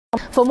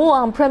For more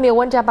on Premier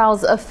Wen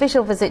Jiabao's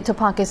official visit to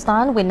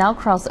Pakistan, we now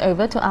cross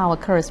over to our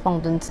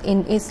correspondent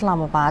in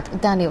Islamabad,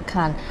 Daniel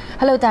Khan.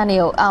 Hello,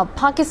 Daniel.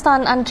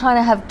 Pakistan and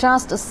China have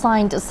just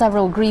signed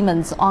several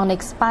agreements on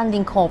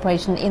expanding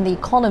cooperation in the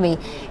economy,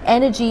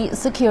 energy,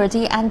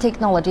 security and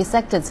technology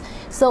sectors.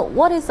 So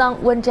what is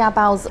on Wen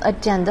Jiabao's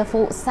agenda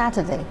for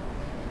Saturday?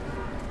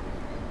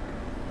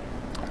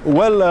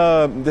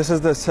 Well,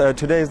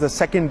 today is the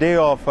second day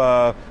of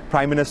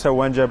Prime Minister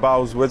Wen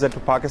Jiabao's visit to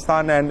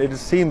Pakistan, and it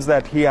seems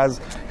that he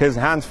has his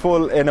hands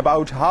full. In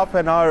about half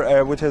an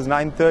hour, which is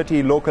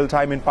 9:30 local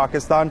time in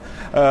Pakistan,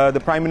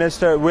 the Prime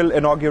Minister will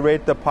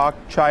inaugurate the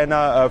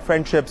Pak-China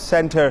Friendship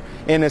Center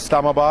in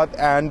Islamabad,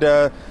 and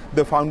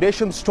the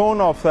foundation stone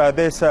of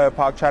this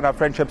Pak-China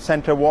Friendship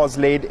Center was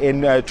laid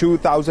in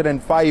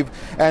 2005,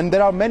 and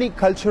there are many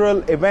cultural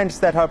events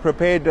that are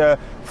prepared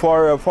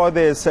for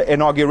this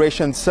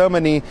inauguration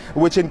ceremony,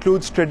 which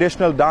includes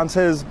traditional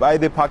dances by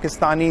the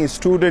Pakistani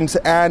students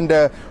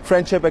and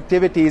friendship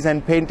activities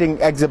and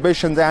painting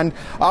exhibitions. And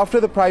after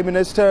the Prime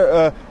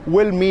Minister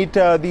will meet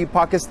the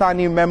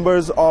Pakistani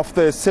members of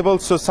the civil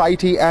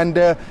society, and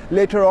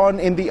later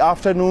on in the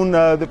afternoon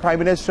the Prime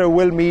Minister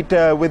will meet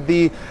with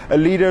the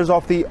leaders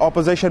of the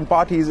opposition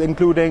parties,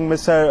 including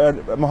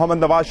Mr. Mohammad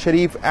Nawaz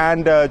Sharif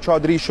and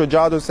Chaudhry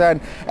Shujaat Hussain.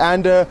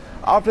 And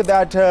after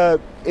that,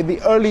 in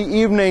the early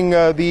evening,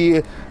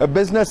 the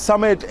business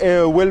summit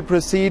will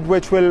proceed,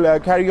 which will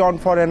carry on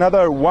for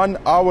another 1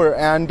 hour,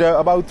 and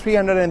about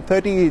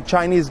 330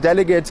 Chinese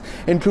delegates,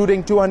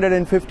 including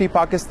 250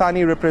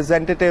 Pakistani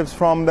representatives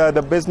from the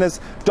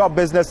top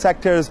business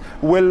sectors,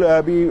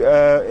 will be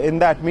in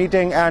that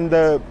meeting, and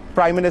the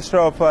Prime Minister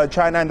of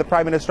China and the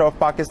Prime Minister of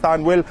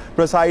Pakistan will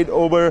preside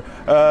over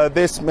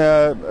this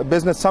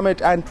business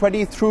summit, and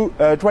 23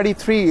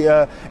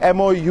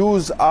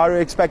 MOUs are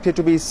expected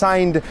to be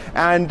signed,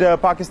 and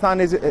Pakistan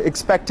is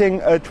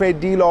expecting a trade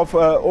deal of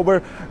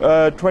over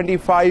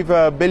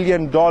 $25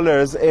 billion,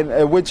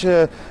 in which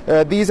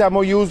these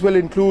MOUs will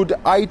include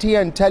IT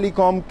and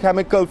telecom,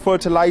 chemical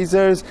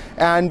fertilizers,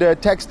 and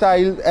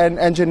textile and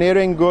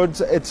engineering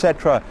goods,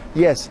 etc.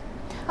 Yes.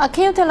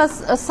 Can you tell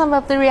us some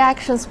of the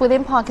reactions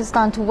within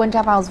Pakistan to Wen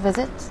Jiabao's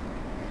visit?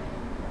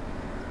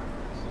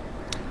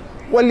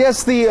 Well,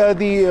 yes, the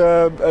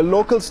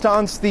local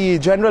stance, the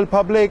general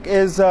public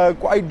is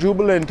quite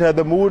jubilant.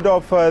 The mood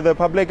of the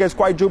public is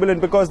quite jubilant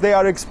because they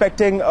are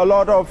expecting a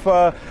lot of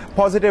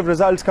positive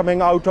results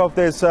coming out of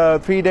this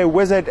three-day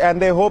visit,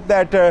 and they hope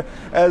that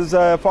as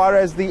far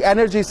as the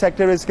energy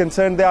sector is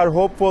concerned, they are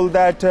hopeful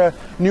that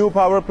new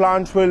power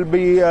plants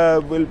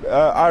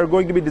are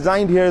going to be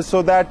designed here,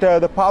 so that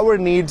the power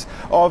needs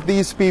of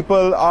these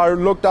people are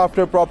looked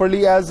after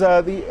properly,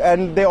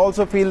 and they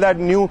also feel that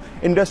new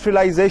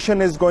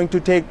industrialization is going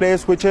to take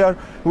place, which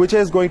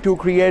is going to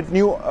create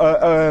new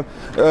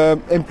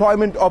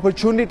employment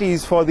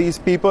opportunities for these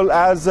people,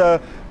 as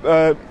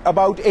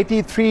about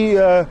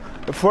 83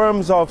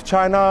 firms of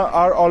China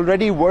are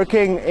already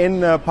working in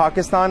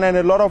Pakistan, and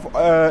a lot of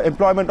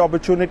employment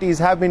opportunities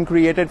have been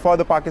created for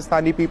the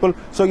Pakistani people.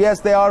 So yes,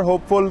 they are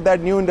hopeful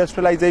that new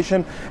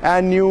industrialization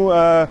and new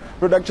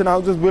production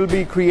houses will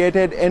be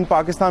created in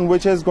Pakistan,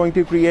 which is going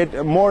to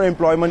create more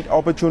employment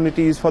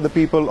opportunities for the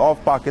people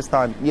of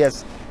Pakistan.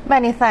 Yes.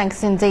 Many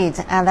thanks indeed.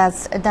 And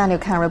that's Daniel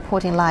Khan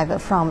reporting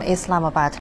live from Islamabad.